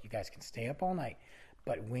like, look, you guys can stay up all night.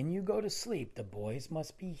 But when you go to sleep, the boys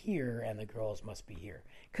must be here and the girls must be here.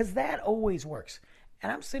 Because that always works.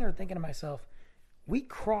 And I'm sitting there thinking to myself, we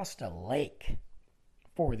crossed a lake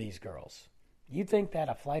for these girls. You think that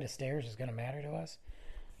a flight of stairs is going to matter to us?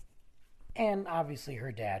 And obviously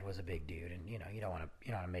her dad was a big dude. And, you don't want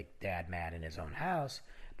to make dad mad in his own house.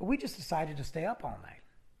 But we just decided to stay up all night.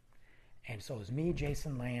 And so it was me,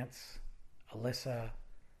 Jason Lance, Alyssa,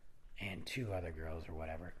 and 2 other girls or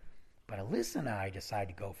whatever. But Alyssa and I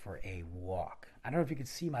decided to go for a walk. I don't know if you can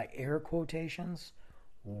see my air quotations.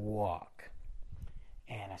 Walk.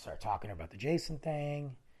 And I started talking about the Jason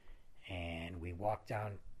thing. And we walked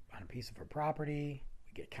down on a piece of her property.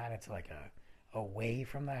 We get kind of to like away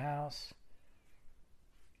from the house.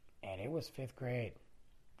 And it was 5th grade.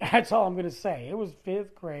 That's all I'm going to say. It was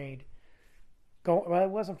 5th grade. Well, it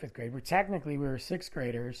wasn't 5th grade. We were 6th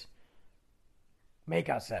graders.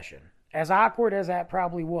 Makeout session. As awkward as that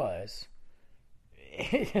probably was,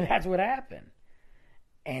 that's what happened.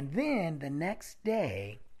 And then the next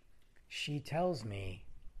day, she tells me,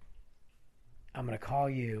 I'm going to call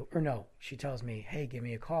you. Or no, she tells me, hey, give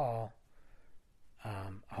me a call.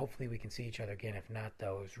 Hopefully we can see each other again. If not,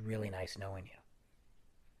 though, it was really nice knowing you.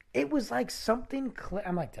 It was like something.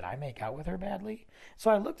 I'm like, did I make out with her badly?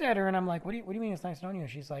 So I looked at her and I'm like, what do you mean it's nice knowing you?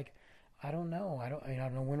 And she's like, I don't know. I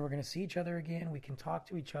don't know when we're going to see each other again. We can talk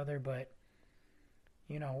to each other, but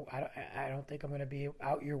I don't think I'm going to be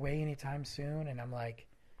out your way anytime soon. And I'm like,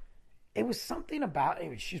 it was something about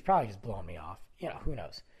it. She's probably just blowing me off. Who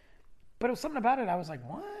knows? But it was something about it. I was like,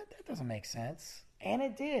 what? That doesn't make sense. And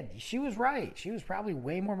it did. She was right. She was probably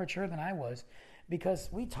way more mature than I was, because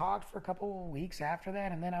we talked for a couple of weeks after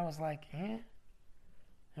that. And then I was like, I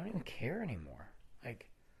don't even care anymore. Like,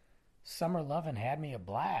 summer loving had me a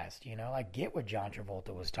blast, I get what John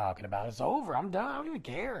Travolta was talking about. It's over. I'm done. I don't even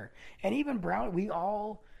care. And even Brown,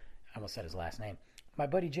 I almost said his last name. My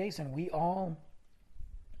buddy Jason, we all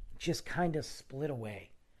just kind of split away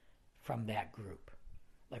from that group.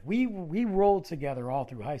 Like we rolled together all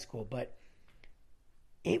through high school, but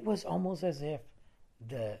it was almost as if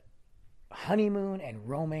the honeymoon and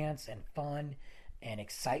romance and fun and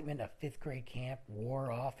excitement of 5th grade camp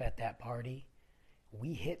wore off at that party.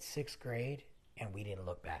 We hit 6th grade and we didn't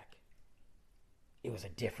look back. It was a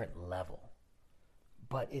different level.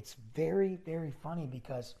 But it's very, very funny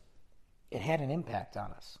because it had an impact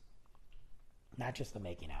on us. Not just the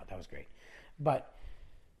making out. That was great. But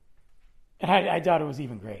I thought it was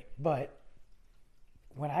even great. But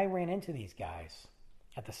when I ran into these guys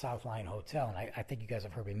at the South Line Hotel, and I think you guys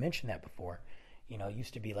have heard me mention that before, it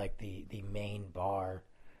used to be like the main bar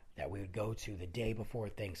that we would go to the day before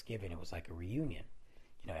Thanksgiving. It was like a reunion.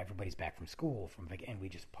 Everybody's back from school, and we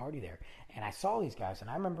just party there. And I saw these guys, and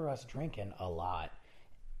I remember us drinking a lot.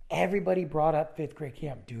 Everybody brought up 5th grade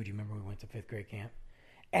camp. Dude, you remember we went to 5th grade camp?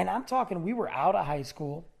 And I'm talking, we were out of high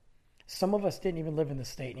school. Some of us didn't even live in the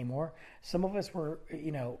state anymore. Some of us were,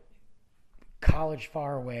 college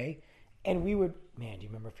far away. And we would, man, do you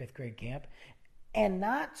remember 5th grade camp? And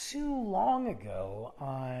not too long ago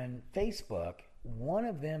on Facebook, one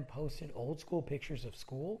of them posted old school pictures of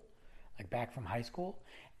school, like back from high school.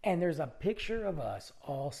 And there's a picture of us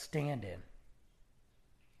all standing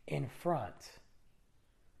in front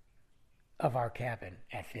of our cabin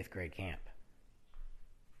at 5th grade camp.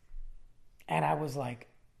 And I was like,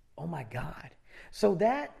 oh my God. So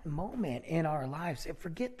that moment in our lives,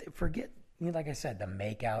 forget, like I said, the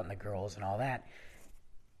makeout and the girls and all that.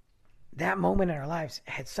 That moment in our lives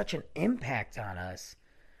had such an impact on us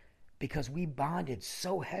because we bonded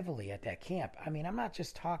so heavily at that camp. I mean, I'm not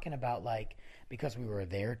just talking about like because we were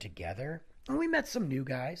there together. And we met some new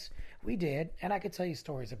guys. We did. And I could tell you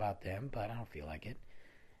stories about them, but I don't feel like it.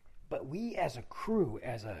 But we as a crew,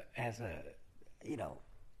 as a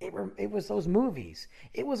it was those movies.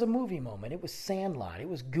 It was a movie moment. It was Sandlot. It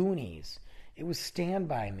was Goonies. It was Stand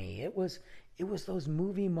By Me. It was those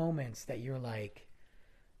movie moments that you're like,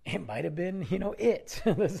 it might have been, it,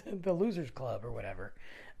 the Losers Club or whatever.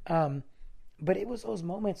 But it was those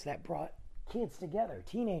moments that brought kids together,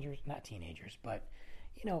 not teenagers, but,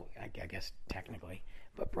 I guess technically,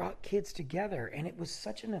 but brought kids together. And it was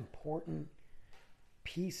such an important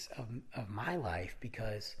piece of my life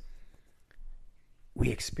because we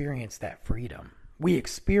experienced that freedom. We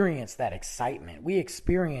experienced that excitement. We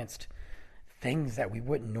experienced things that we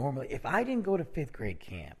wouldn't normally. If I didn't go to 5th grade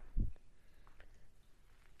camp,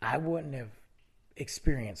 I wouldn't have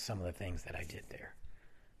experienced some of the things that I did there.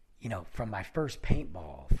 From my first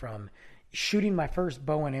paintball, from shooting my first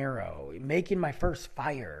bow and arrow, making my first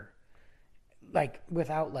fire, like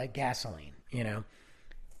without like gasoline,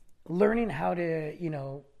 learning how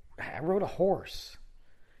to, I rode a horse,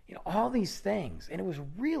 all these things. And it was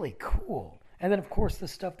really cool. And then, of course, the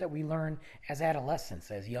stuff that we learn as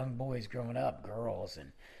adolescents, as young boys growing up, girls,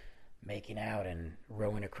 and making out and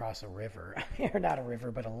rowing across a river, or not a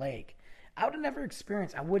river, but a lake. I would have never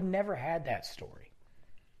experienced, I would never had that story.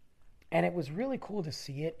 And it was really cool to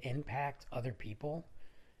see it impact other people.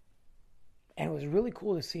 And it was really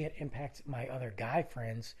cool to see it impact my other guy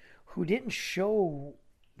friends who didn't show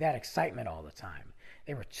that excitement all the time.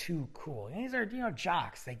 They were too cool. And these are,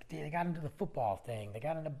 jocks. They got into the football thing. They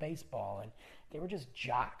got into baseball, and they were just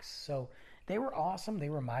jocks. So they were awesome. They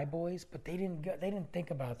were my boys, but they didn't think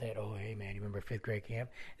about that. Oh, hey man, you remember fifth grade camp?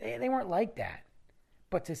 They weren't like that.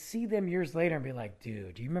 But to see them years later and be like,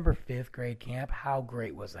 dude, do you remember fifth grade camp? How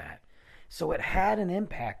great was that? So it had an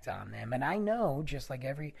impact on them. And I know, just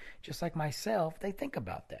like myself, they think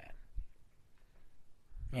about that.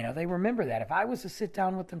 They remember that. If I was to sit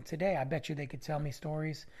down with them today, I bet you they could tell me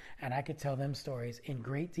stories, and I could tell them stories in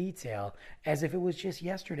great detail as if it was just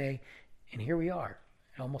yesterday. And here we are,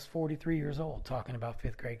 almost 43 years old, talking about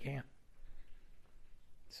fifth grade camp.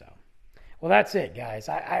 So, well, that's it, guys.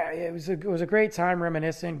 It was a great time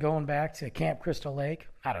reminiscing, going back to Camp Crystal Lake.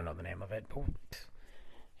 I don't know the name of it, but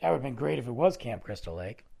that would have been great if it was Camp Crystal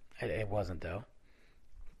Lake. It wasn't, though.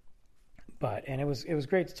 And it was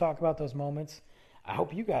great to talk about those moments. I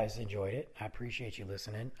hope you guys enjoyed it. I appreciate you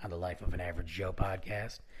listening on the Life of an Average Joe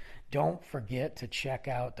podcast. Don't forget to check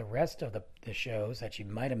out the rest of the shows that you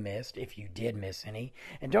might have missed, if you did miss any.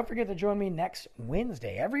 And don't forget to join me next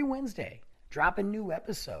Wednesday, every Wednesday, dropping new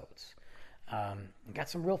episodes. Got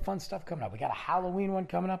some real fun stuff coming up. We got a Halloween one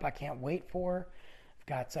coming up I can't wait for. We've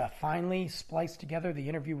got finally spliced together the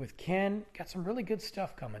interview with Ken. Got some really good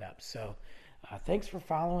stuff coming up. So thanks for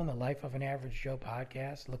following the Life of an Average Joe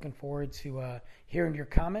podcast. Looking forward to hearing your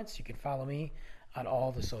comments. You can follow me on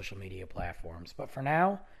all the social media platforms. But for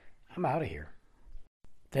now, I'm out of here.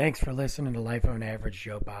 Thanks for listening to Life of an Average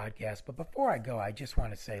Joe podcast. But before I go, I just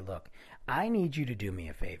want to say, look, I need you to do me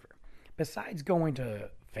a favor. Besides going to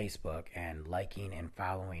Facebook and liking and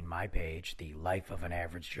following my page, the Life of an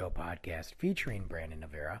Average Joe podcast featuring Brandon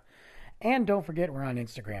Navarra, and don't forget, we're on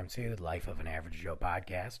Instagram too, Life of an Average Joe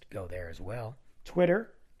podcast. Go there as well.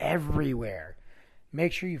 Twitter, everywhere.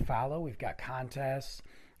 Make sure you follow. We've got contests.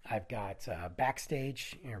 I've got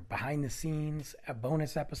backstage, behind the scenes,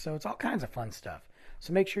 bonus episodes, all kinds of fun stuff.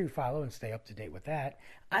 So make sure you follow and stay up to date with that.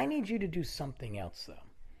 I need you to do something else,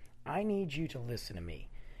 though. I need you to listen to me.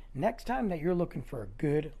 Next time that you're looking for a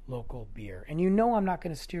good local beer, and I'm not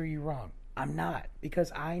going to steer you wrong. I'm not,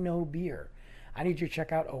 because I know beer. I need you to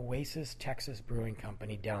check out Oasis Texas Brewing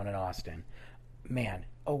Company down in Austin. Man,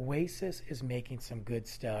 Oasis is making some good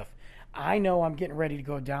stuff. I know I'm getting ready to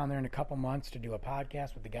go down there in a couple months to do a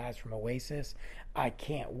podcast with the guys from Oasis. I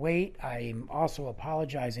can't wait. I'm also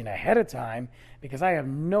apologizing ahead of time because I have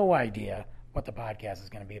no idea what the podcast is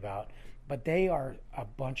going to be about. But they are a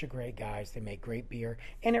bunch of great guys. They make great beer.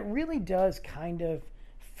 And it really does kind of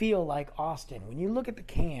feel like Austin. When you look at the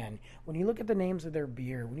can, when you look at the names of their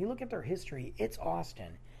beer, when you look at their history, it's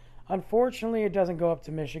Austin. Unfortunately, it doesn't go up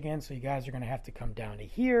to Michigan, so you guys are going to have to come down to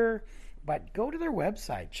here. But go to their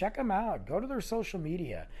website. Check them out. Go to their social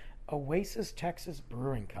media. Oasis Texas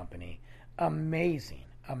Brewing Company. Amazing.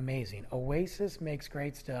 Amazing. Oasis makes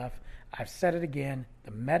great stuff. I've said it again.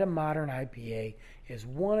 The Meta Modern IPA is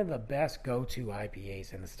one of the best go-to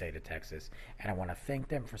IPAs in the state of Texas. And I want to thank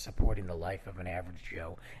them for supporting the Life of an Average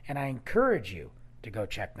Joe. And I encourage you to go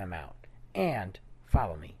check them out. And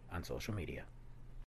follow me on social media.